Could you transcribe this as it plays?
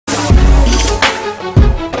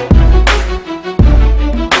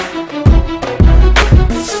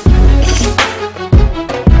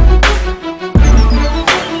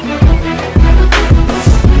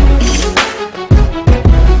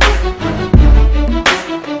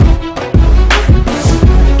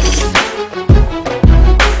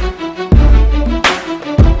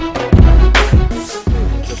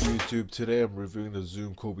I'm reviewing the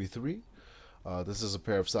Zoom Kobe 3. This is a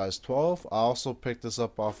pair of size 12. I also picked this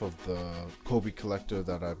up off of the Kobe collector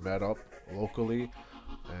that I met up locally.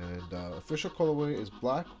 And official colorway is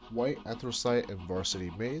black, white, anthracite, and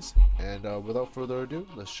varsity maize. And without further ado,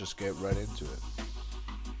 let's just get right into it.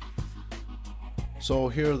 So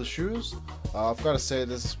here are the shoes. I've got to say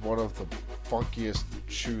this is one of the funkiest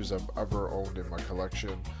shoes I've ever owned in my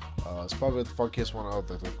collection. It's probably the funkiest one out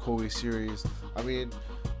of the Kobe series. I mean,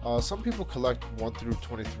 some people collect 1 through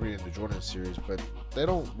 23 in the Jordan series, but they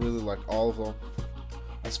don't really like all of them.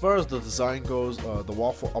 As far as the design goes, the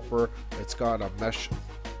waffle upper, it's got a mesh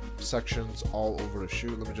sections all over the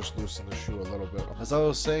shoe. Let me just loosen the shoe a little bit. As I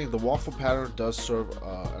was saying, the waffle pattern does serve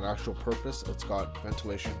an actual purpose. It's got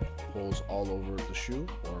ventilation holes all over the shoe,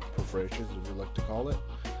 or perforations if you like to call it.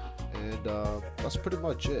 And that's pretty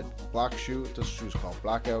much it. Black shoe. This shoe is called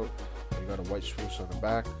Blackout. You got a white swoosh on the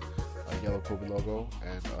back, a yellow Kobe logo,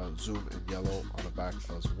 and Zoom in yellow on the back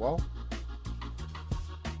as well.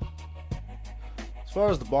 As far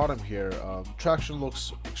as the bottom here, traction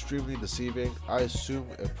looks extremely deceiving. I assume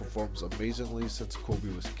it performs amazingly since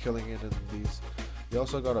Kobe was killing it in these. You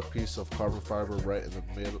also got a piece of carbon fiber right in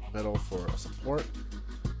the middle for support.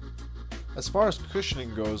 As far as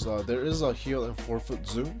cushioning goes, there is a heel and forefoot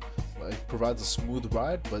zoom. It provides a smooth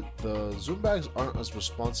ride, but the zoom bags aren't as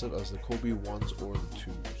responsive as the Kobe 1s or the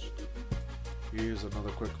 2s. Here's another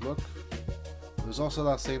quick look. There's also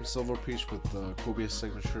that same silver piece with the Kobe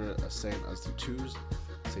signature, same as the 2s,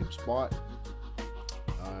 same spot.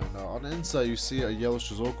 And on the inside you see a yellow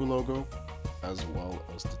Shizuoka logo as well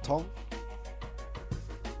as the tongue.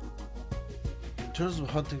 In terms of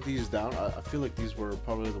hunting these down, I feel like these were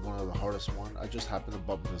probably one of the hardest one. I just happened to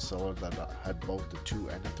bump into a seller that had both the 2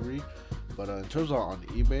 and the 3. But in terms of on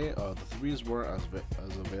eBay, the 3s weren't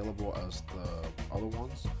as available as the other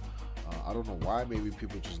ones. I don't know why. Maybe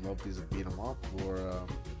people just love these and beat them up, or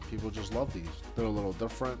people just love these. They're a little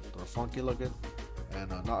different, they're funky looking, and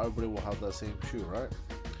not everybody will have that same shoe, right?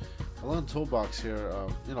 Along the toe box here,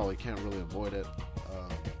 you know, you can't really avoid it.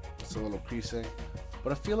 It's a little creasing,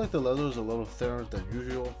 but I feel like the leather is a little thinner than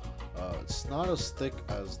usual. It's not as thick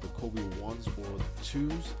as the Kobe 1s or the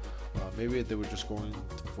 2s. Maybe they were just going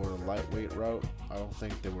for the lightweight route. I don't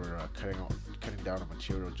think they were cutting down the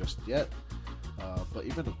material just yet. But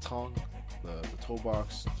even the tongue, the toe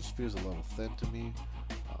box just feels a little thin to me.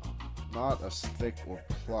 Not as thick or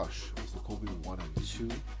plush as the Kobe 1 and 2.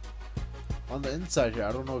 On the inside here,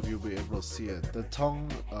 I don't know if you'll be able to see it. The tongue,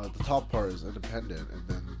 the top part is independent, and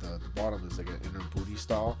then the bottom is like an inner booty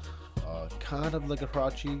style. Kind of like a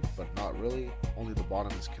crotchy, but not really. Only the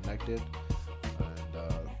bottom is connected.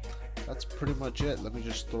 And that's pretty much it. Let me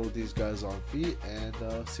just throw these guys on feet and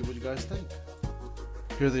see what you guys think.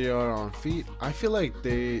 Here they are on feet. I feel like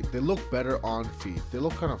they look better on feet. They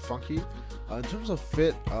look kind of funky. In terms of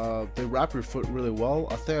fit, they wrap your foot really well.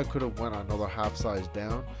 I think I could have went another half size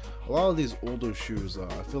down. A lot of these older shoes,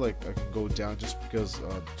 I feel like I can go down just because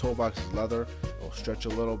the toe box is leather. It'll stretch a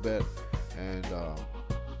little bit, and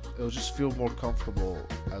it'll just feel more comfortable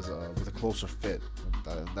with a closer fit.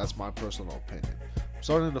 And that's my personal opinion. I'm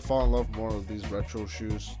starting to fall in love more with these retro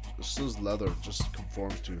shoes. This is leather, just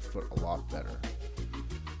conforms to your foot a lot better.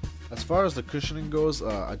 As far as the cushioning goes,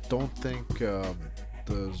 I don't think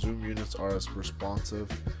the Zoom units are as responsive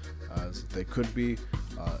as they could be.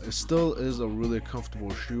 It still is a really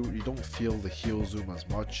comfortable shoe. You don't feel the heel zoom as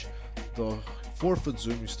much. The forefoot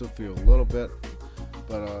zoom you still feel a little bit,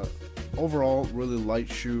 but overall really light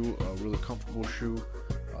shoe, really comfortable shoe.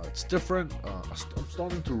 It's different. I'm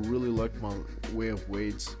starting to really like my way of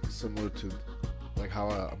weights, similar to like how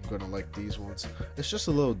I'm gonna like these ones. It's just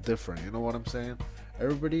a little different, you know what I'm saying?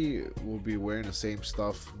 Everybody will be wearing the same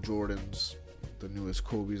stuff, Jordans, the newest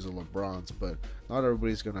Kobe's or LeBrons, but not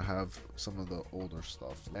everybody's gonna have some of the older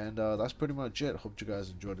stuff. And that's pretty much it. Hope you guys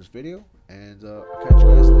enjoyed this video, and catch you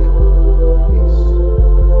guys later.